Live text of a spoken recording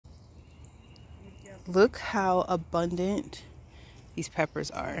look how abundant these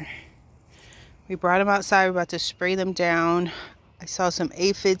peppers are. We brought them outside. We're about to spray them down. I saw some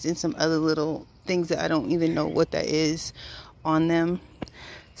aphids and some other little things that I don't even know what that is on them.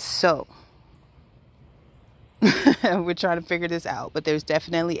 So we're trying to figure this out, but there's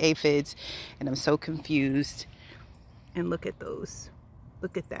definitely aphids and I'm so confused. And look at those.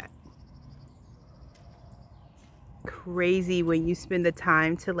 Look at that. Crazy when you spend the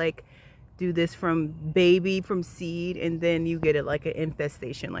time to like do this from seed, and then you get it like an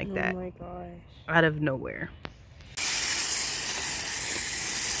infestation like that. Oh my gosh. Out of nowhere.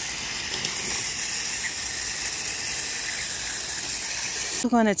 We're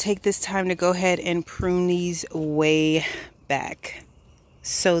going to take this time to go ahead and prune these way back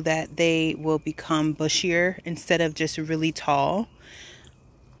so that they will become bushier instead of just really tall.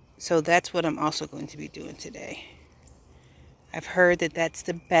 So that's what I'm also going to be doing today. I've heard that that's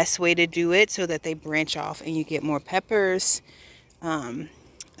the best way to do it so that they branch off and you get more peppers. And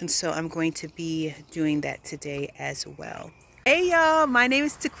so I'm going to be doing that today as well. Hey y'all, my name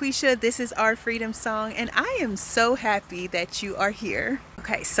is Taquisha. This is our Freedom Song and I am so happy that you are here.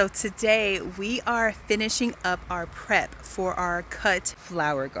 Okay, so today we are finishing up our prep for our cut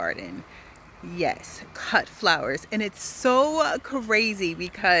flower garden. Yes, cut flowers. And it's so crazy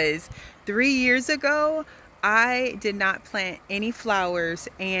because 3 years ago, I did not plant any flowers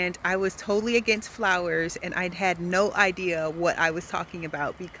and I was totally against flowers and I had no idea what I was talking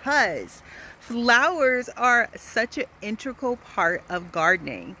about because flowers are such an integral part of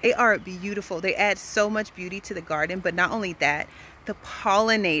gardening. They are beautiful. They add so much beauty to the garden, but not only that, the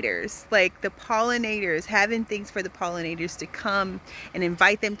pollinators, having things for the pollinators to come and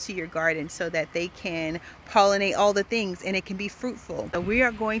invite them to your garden so that they can pollinate all the things and it can be fruitful. So we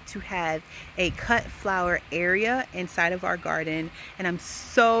are going to have a cut flower area inside of our garden and I'm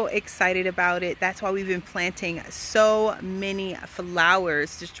so excited about it. That's why we've been planting so many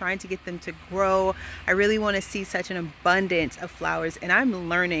flowers, just trying to get them to grow. I really want to see such an abundance of flowers and I'm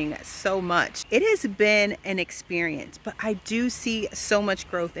learning so much. It has been an experience, but I do see so much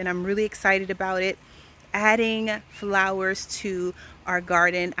growth and I'm really excited about it. Adding flowers to our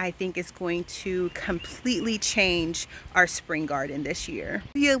garden I think is going to completely change our spring garden this year.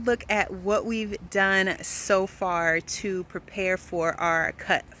 You look at what we've done so far to prepare for our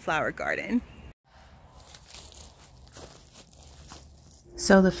cut flower garden.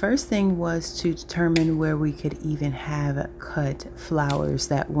 So the first thing was to determine where we could even have cut flowers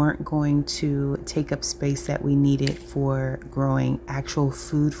that weren't going to take up space that we needed for growing actual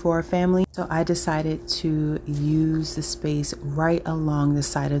food for our family. So I decided to use the space right along the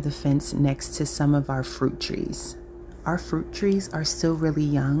side of the fence next to some of our fruit trees. Our fruit trees are still really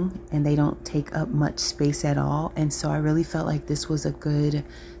young and they don't take up much space at all. And so I really felt like this was a good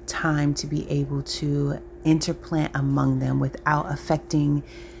time to be able to interplant among them without affecting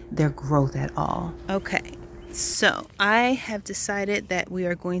their growth at all. Okay, so I have decided that we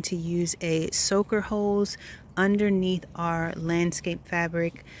are going to use a soaker hose underneath our landscape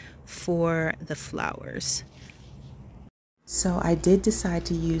fabric for the flowers. So I did decide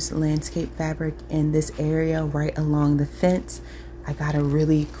to use landscape fabric in this area right along the fence. I got a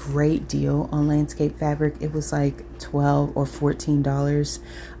really great deal on landscape fabric. It was like $12 or $14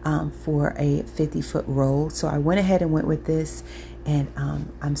 for a 50-foot roll. So I went ahead and went with this and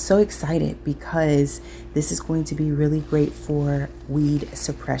I'm so excited because this is going to be really great for weed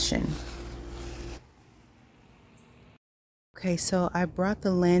suppression. Okay, so I brought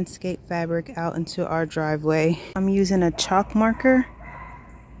the landscape fabric out into our driveway. I'm using a chalk marker.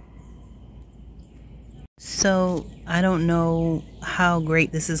 So I don't know how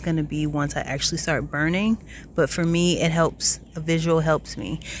great this is going to be once I actually start burning, but for me it helps. A visual helps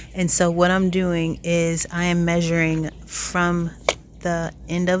me. And so what I'm doing is I am measuring from the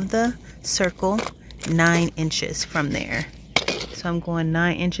end of the circle 9 inches from there. So I'm going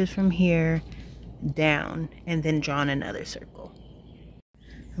 9 inches from here down and then drawing another circle.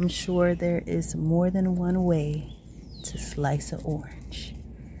 I'm sure there is more than one way to slice an orange.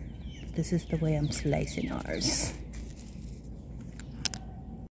 This is the way I'm slicing ours.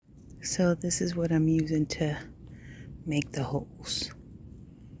 So this is what I'm using to make the holes.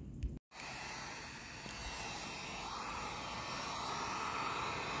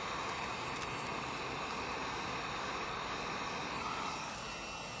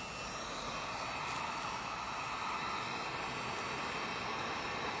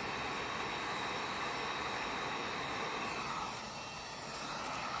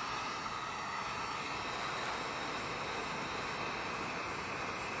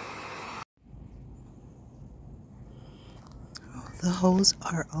 The holes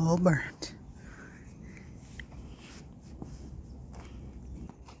are all burnt.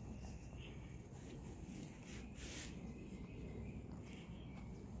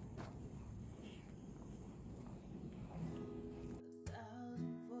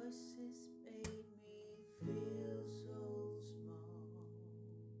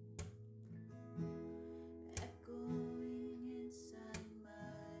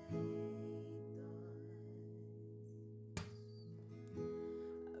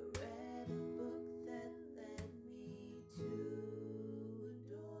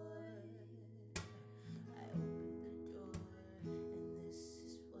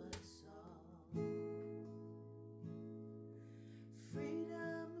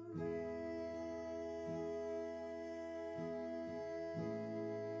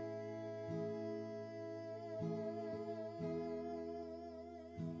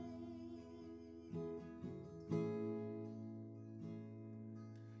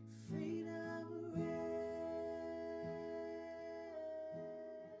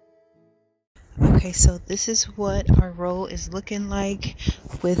 Okay, so this is what our roll is looking like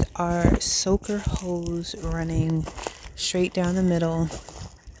with our soaker hose running straight down the middle.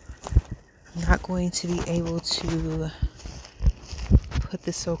 I'm not going to be able to put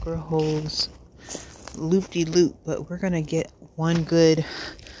the soaker hose loop-de-loop, but we're gonna get one good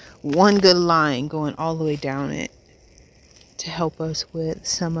line going all the way down it to help us with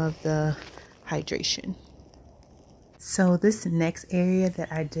some of the hydration. So this next area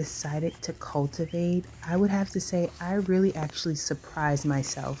that I decided to cultivate, I would have to say I really actually surprised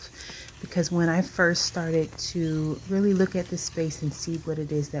myself, because when I first started to really look at the space and see what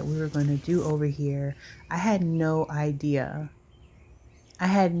it is that we were going to do over here, I had no idea. I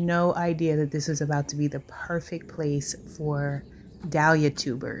had no idea that this was about to be the perfect place for dahlia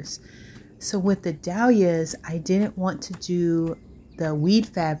tubers. So with the dahlias, I didn't want to do the weed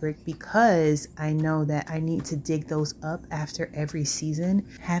fabric because I know that I need to dig those up after every season.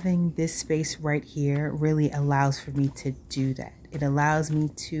 Having this space right here really allows for me to do that. It allows me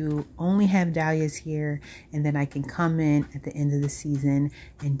to only have dahlias here, and then I can come in at the end of the season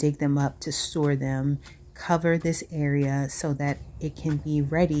and dig them up to store them, cover this area so that it can be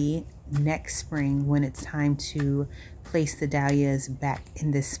ready next spring when it's time to place the dahlias back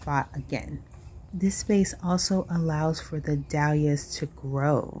in this spot again. This space also allows for the dahlias to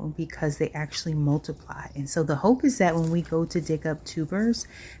grow because they actually multiply. And so the hope is that when we go to dig up tubers,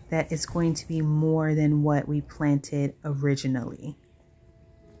 that it's going to be more than what we planted originally.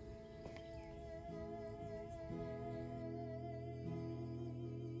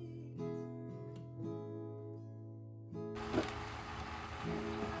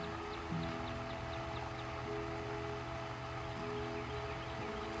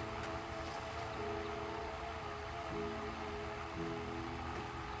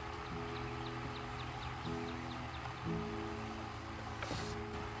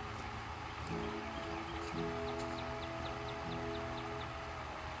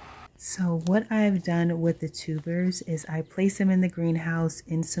 So what I've done with the tubers is I place them in the greenhouse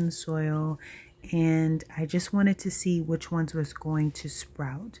in some soil, and I just wanted to see which ones was going to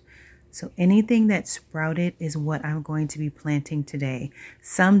sprout. So anything that sprouted is what I'm going to be planting today.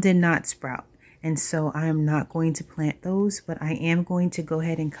 Some did not sprout, and so I'm not going to plant those, but I am going to go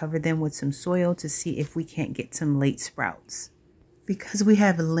ahead and cover them with some soil to see if we can't get some late sprouts. Because we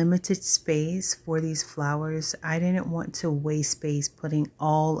have limited space for these flowers, I didn't want to waste space putting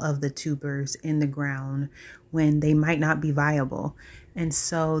all of the tubers in the ground when they might not be viable. And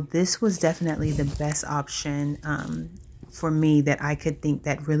so this was definitely the best option for me that I could think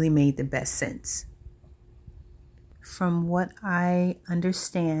that really made the best sense. From what I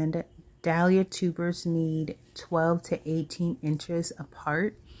understand, dahlia tubers need 12 to 18 inches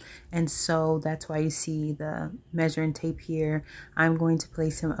apart. And so that's why you see the measuring tape here. I'm going to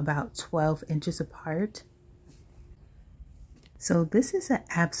place them about 12 inches apart. So this is an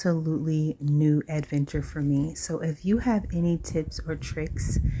absolutely new adventure for me. So if you have any tips or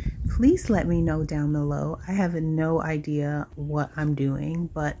tricks, please let me know down below. I have no idea what I'm doing,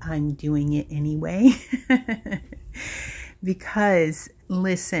 but I'm doing it anyway. Because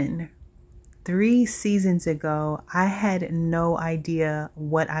listen, 3 seasons ago, I had no idea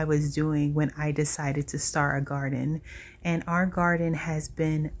what I was doing when I decided to start a garden. And our garden has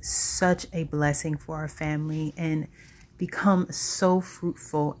been such a blessing for our family and become so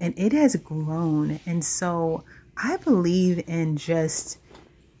fruitful, and it has grown. And so I believe in just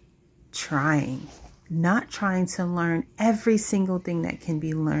trying, not trying to learn every single thing that can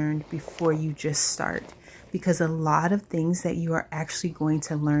be learned before you just start. Because a lot of things that you are actually going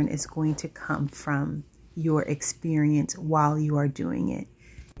to learn is going to come from your experience while you are doing it.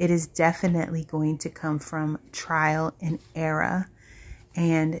 It is definitely going to come from trial and error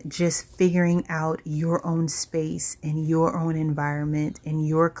and just figuring out your own space and your own environment and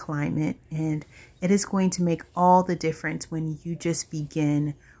your climate. And it is going to make all the difference when you just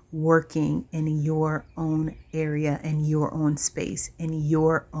begin working in your own area and your own space in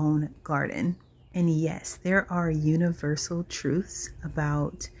your own garden. And yes, there are universal truths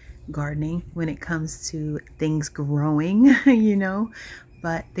about gardening when it comes to things growing, you know,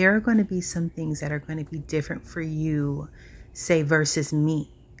 but there are going to be some things that are going to be different for you, say, versus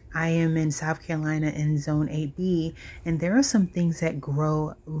me. I am in South Carolina in Zone 8B, and there are some things that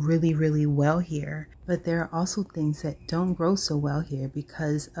grow really, really well here, but there are also things that don't grow so well here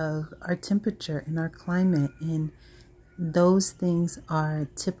because of our temperature and our climate, and those things are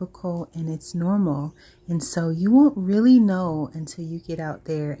typical and it's normal. And so you won't really know until you get out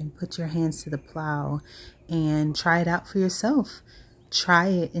there and put your hands to the plow and try it out for yourself. Try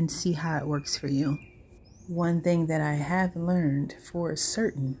it and see how it works for you. One thing that I have learned for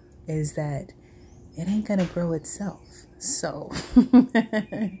certain is that it ain't gonna grow itself. So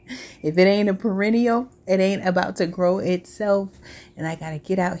if it ain't a perennial, it ain't about to grow itself. And I gotta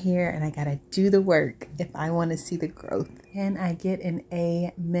get out here and I gotta do the work if I want to see the growth. And I get an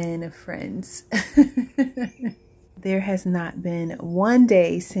amen, friends. There has not been one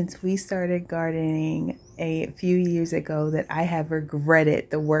day since we started gardening a few years ago that I have regretted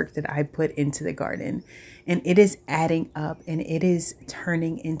the work that I put into the garden. And it is adding up and it is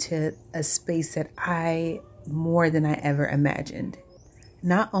turning into a space that more than I ever imagined.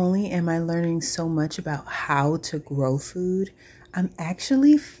 Not only am I learning so much about how to grow food, I'm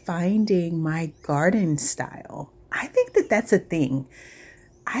actually finding my garden style. I think that that's a thing.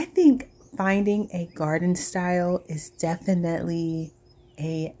 I think finding a garden style is definitely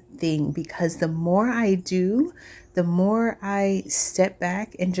a thing, because the more I do, the more I step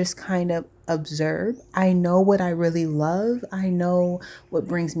back and just kind of observe. I know what I really love. I know what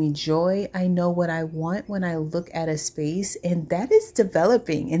brings me joy. I know what I want when I look at a space, and that is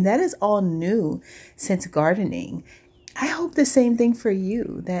developing, and that is all new since gardening. I hope the same thing for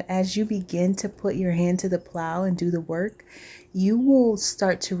you, that as you begin to put your hand to the plow and do the work, you will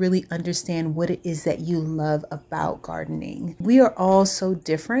start to really understand what it is that you love about gardening. We are all so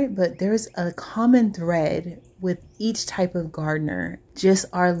different, but there's a common thread with each type of gardener. Just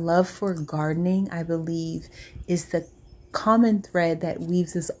our love for gardening, I believe, is the common thread that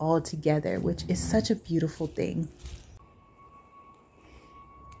weaves us all together, which is such a beautiful thing.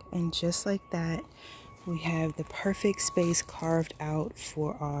 And just like that, we have the perfect space carved out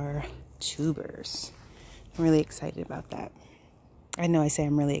for our tubers. I'm really excited about that. I know I say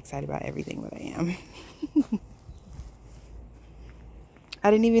I'm really excited about everything, but I am.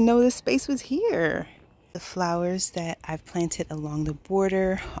 I didn't even know this space was here. The flowers that I've planted along the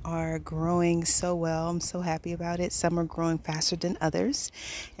border are growing so well. I'm so happy about it. Some are growing faster than others,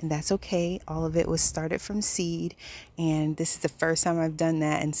 and that's okay. All of it was started from seed, and this is the first time I've done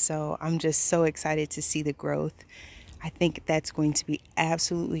that, and so I'm just so excited to see the growth. I think that's going to be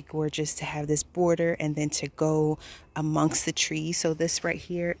absolutely gorgeous to have this border and then to go amongst the trees. So this right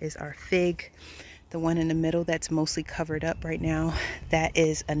here is our fig. The one in the middle that's mostly covered up right now, that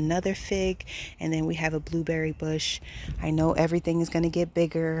is another fig. And then we have a blueberry bush. I know everything is going to get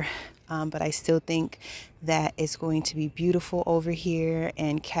bigger, but I still think that it's going to be beautiful over here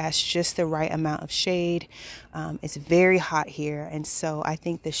and cast just the right amount of shade. It's very hot here, and so I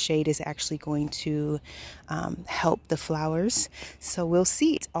think the shade is actually going to help the flowers. So we'll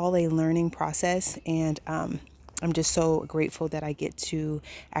see. It's all a learning process, and I'm just so grateful that I get to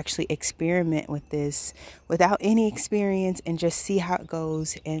actually experiment with this without any experience and just see how it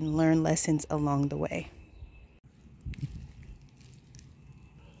goes and learn lessons along the way.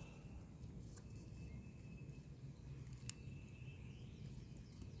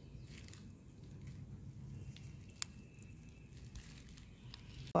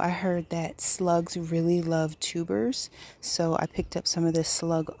 I heard that slugs really love tubers, so I picked up some of this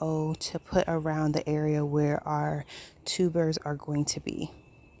slug O to put around the area where our tubers are going to be.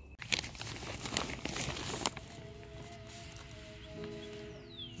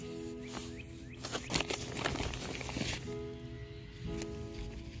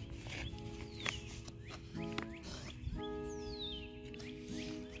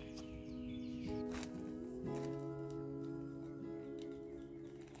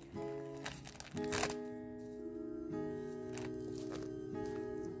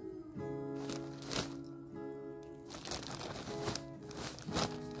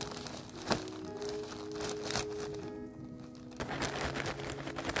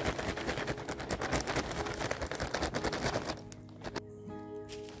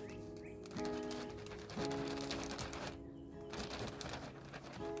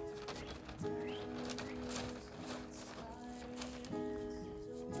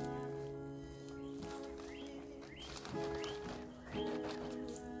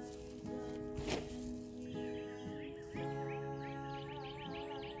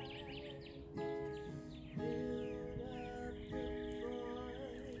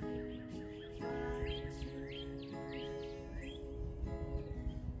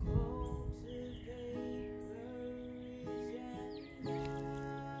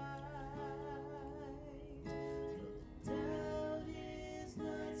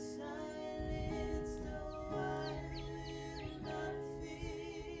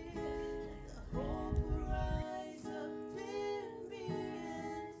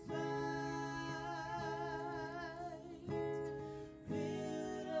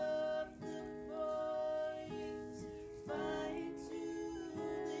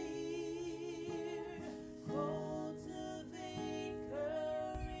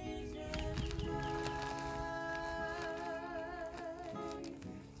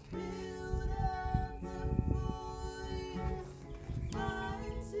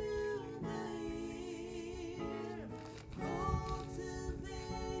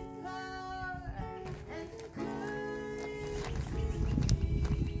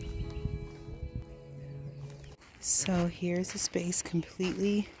 So here's the space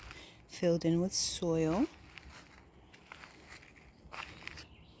completely filled in with soil.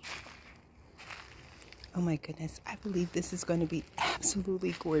 Oh my goodness, I believe this is going to be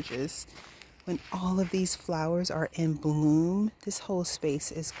absolutely gorgeous. When all of these flowers are in bloom, this whole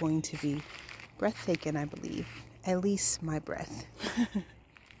space is going to be breathtaking, I believe. At least my breath.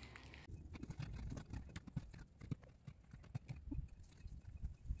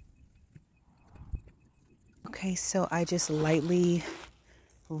 Okay, so I just lightly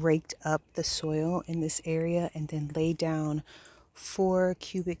raked up the soil in this area and then laid down 4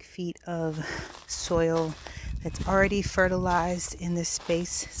 cubic feet of soil that's already fertilized in this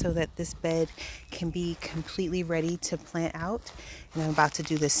space so that this bed can be completely ready to plant out. And I'm about to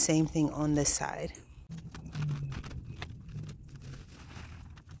do the same thing on this side.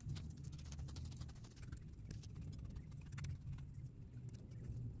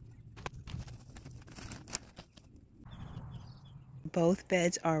 Both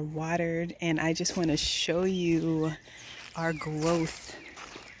beds are watered, and I just want to show you our growth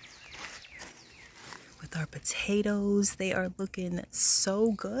with our potatoes. They are looking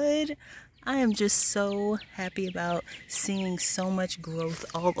so good. I am just so happy about seeing so much growth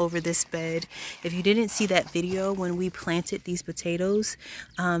all over this bed. If you didn't see that video when we planted these potatoes,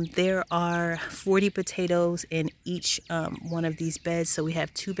 there are 40 potatoes in each one of these beds. So we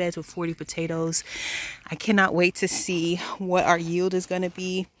have 2 beds with 40 potatoes. I cannot wait to see what our yield is going to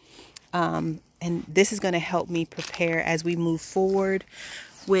be. And this is going to help me prepare as we move forward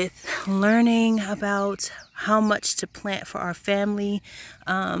with learning about how much to plant for our family.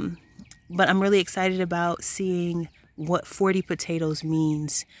 But I'm really excited about seeing what 40 potatoes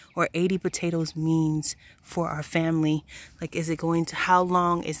means or 80 potatoes means for our family. Like, is it going to, how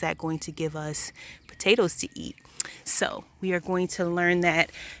long is that going to give us potatoes to eat? So we are going to learn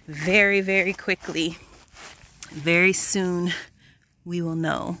that very, very quickly. Very soon we will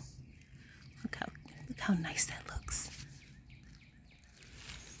know. Look how nice that looks.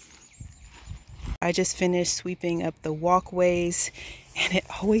 I just finished sweeping up the walkways, and it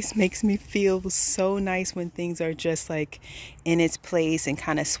always makes me feel so nice when things are just like in its place and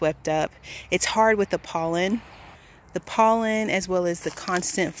kind of swept up. It's hard with the pollen. The pollen, as well as the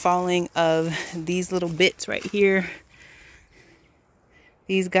constant falling of these little bits right here.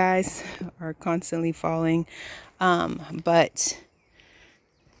 These guys are constantly falling. But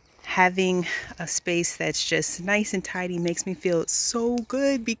having a space that's just nice and tidy makes me feel so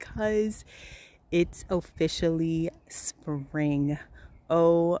good because it's officially spring.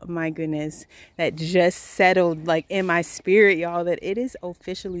 Oh my goodness, that just settled like in my spirit, y'all, that it is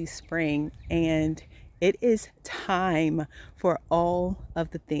officially spring and it is time for all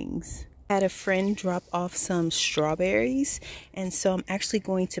of the things. I had a friend drop off some strawberries, and so I'm actually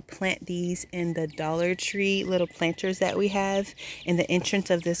going to plant these in the Dollar Tree little planters that we have in the entrance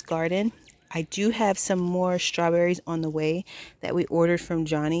of this garden. I do have some more strawberries on the way that we ordered from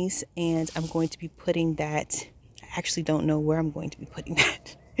Johnny's, and I'm going to be putting that. I actually don't know where I'm going to be putting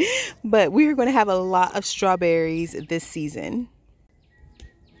that, but we're going to have a lot of strawberries this season.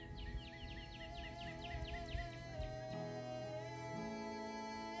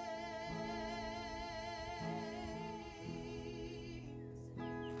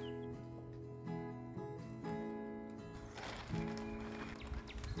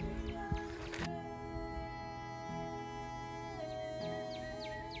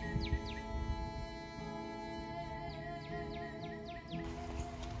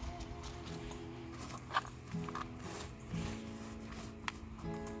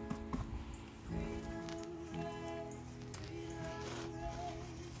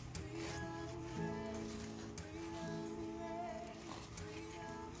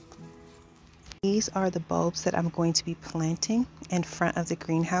 These are the bulbs that I'm going to be planting in front of the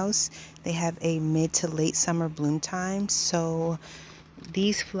greenhouse. They have a mid to late summer bloom time, so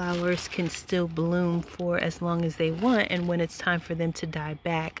these flowers can still bloom for as long as they want, and when it's time for them to die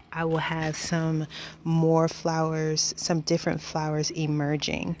back, I will have some more flowers, some different flowers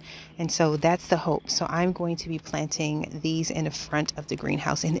emerging. And so that's the hope. So I'm going to be planting these in the front of the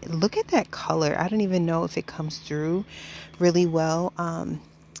greenhouse, and look at that color. I don't even know if it comes through really well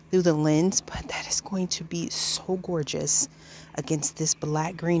through the lens, but that is going to be so gorgeous against this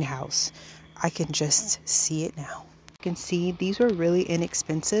black greenhouse. I can just see it now. You can see these were really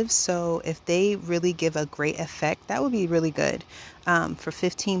inexpensive, so if they really give a great effect, that would be really good. For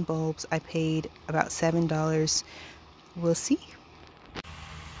 15 bulbs, I paid about $7. We'll see.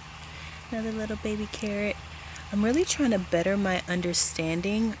 Another little baby carrot. I'm really trying to better my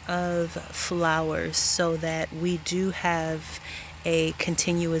understanding of flowers so that we do have a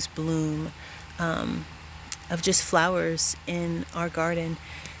continuous bloom of just flowers in our garden.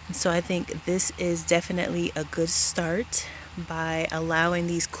 And so I think this is definitely a good start by allowing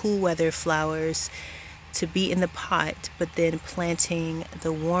these cool weather flowers to be in the pot, but then planting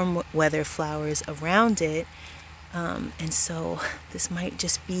the warm weather flowers around it. And so this might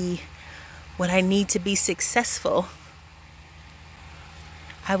just be what I need to be successful.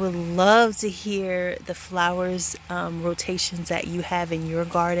 I would love to hear the flowers rotations that you have in your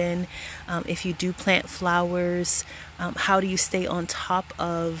garden. If you do plant flowers, how do you stay on top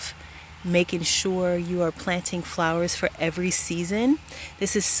of making sure you are planting flowers for every season?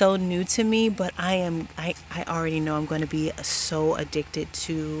 This is so new to me, but I already know I'm going to be so addicted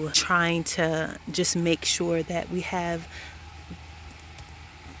to trying to just make sure that we have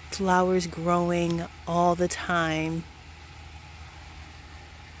flowers growing all the time.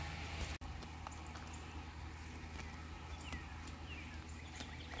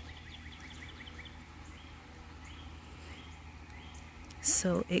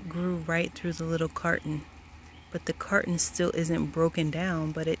 So it grew right through the little carton, but the carton still isn't broken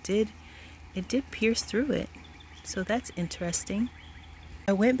down, but it did pierce through it. So that's interesting.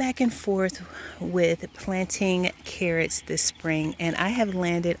 I went back and forth with planting carrots this spring, and I have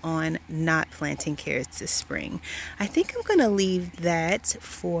landed on not planting carrots this spring. I think I'm gonna leave that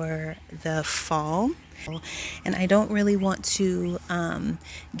for the fall. And I don't really want to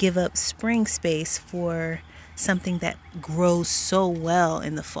give up spring space for something that grows so well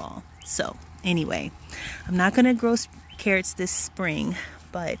in the fall. So anyway, I'm not gonna grow carrots this spring,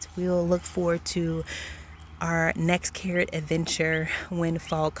 but we'll look forward to our next carrot adventure when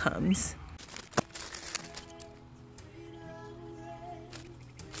fall comes.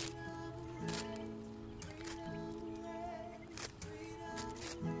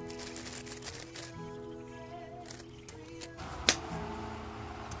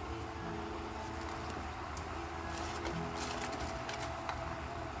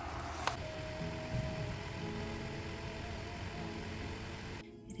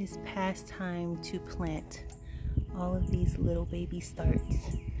 It is past time to plant all of these little baby starts.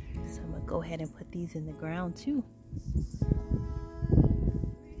 So I'm gonna go ahead and put these in the ground too.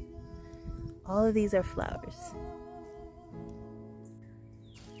 All of these are flowers.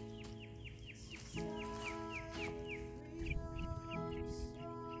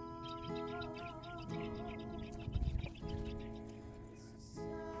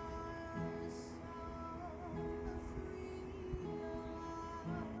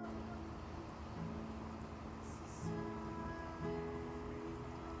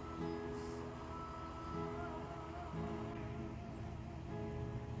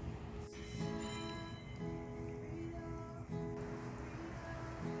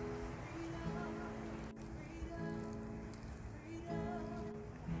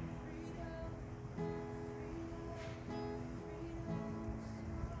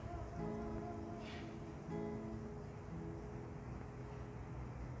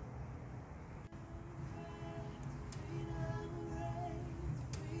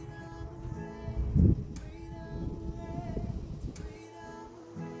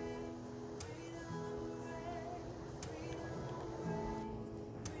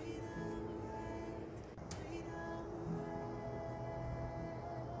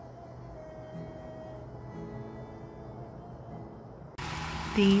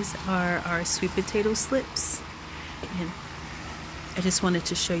 These are our sweet potato slips, and I just wanted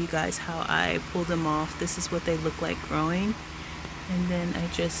to show you guys how I pull them off. This is what they look like growing, and then I'm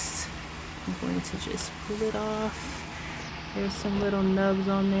going to just pull it off. There's some little nubs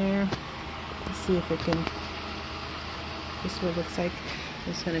on there. Let's see if it can, this is what it looks like.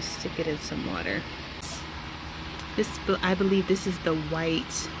 I'm just gonna stick it in some water. I believe this is the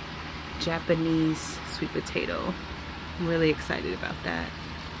white Japanese sweet potato. I'm really excited about that.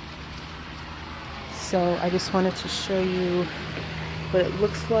 So I just wanted to show you what it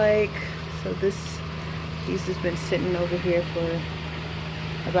looks like. So these has been sitting over here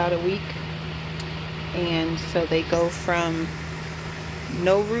for about a week, and so they go from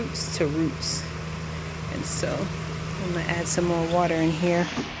no roots to roots. And so I'm gonna add some more water in here.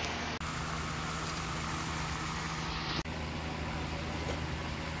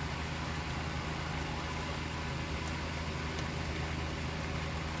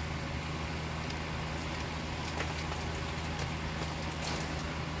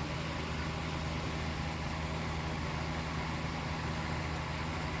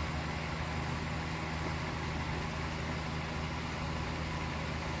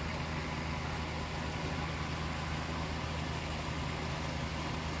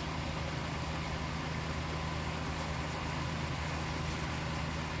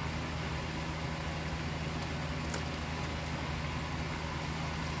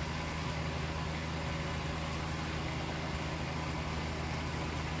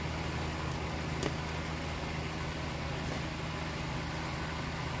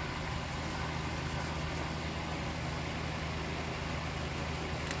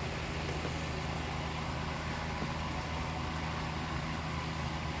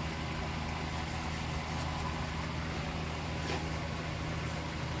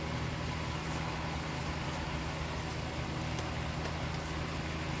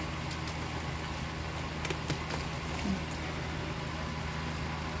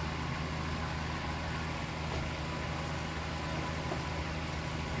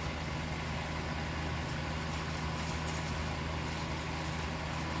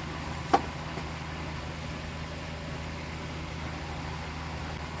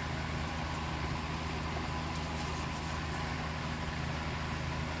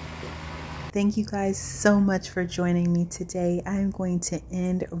 Thank you guys so much for joining me today. I'm going to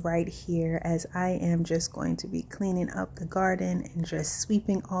end right here as I am just going to be cleaning up the garden and just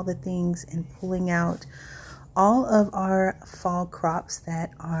sweeping all the things and pulling out all of our fall crops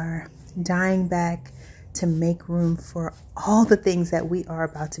that are dying back to make room for all the things that we are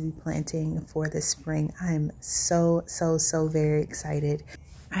about to be planting for the spring. I'm so very excited.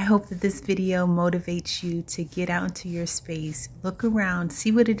 I hope that this video motivates you to get out into your space, look around,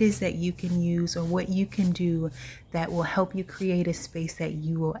 see what it is that you can use or what you can do that will help you create a space that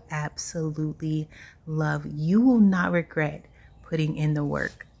you will absolutely love. You will not regret putting in the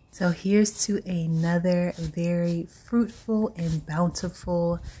work. So here's to another very fruitful and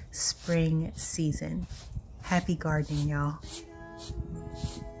bountiful spring season. Happy gardening, y'all.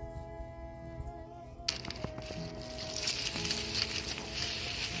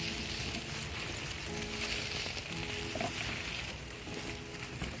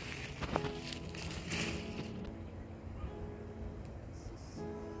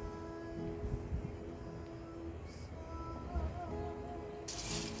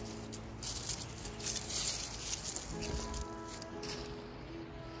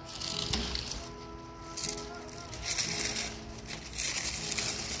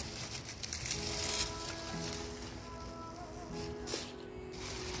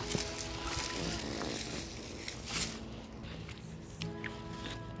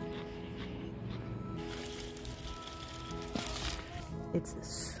 It's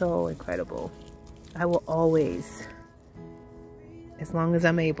so incredible. I will always, as long as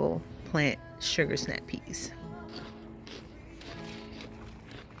I'm able, plant sugar snap peas.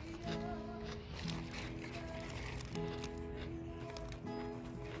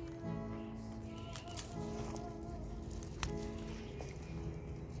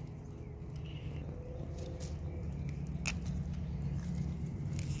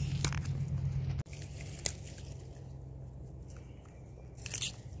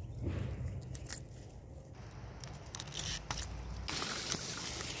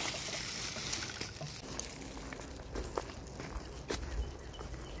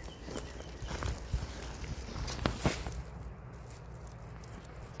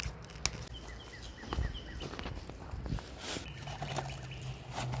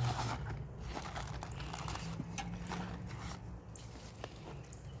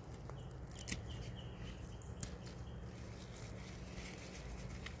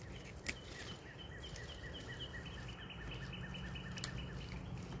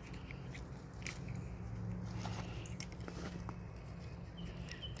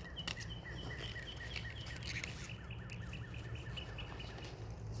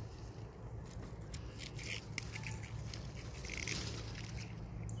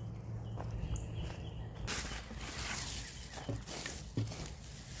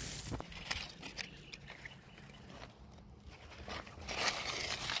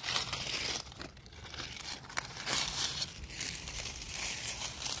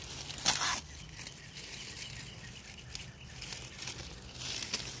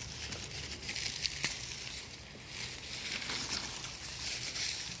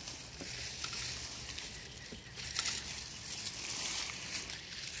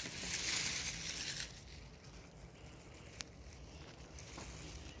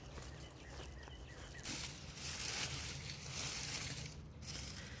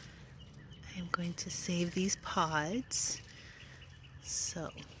 I'm going to save these pods, so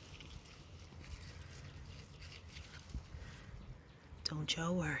don't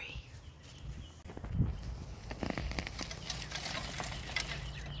y'all worry.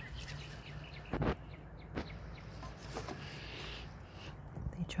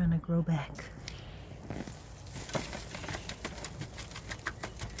 They're trying to grow back.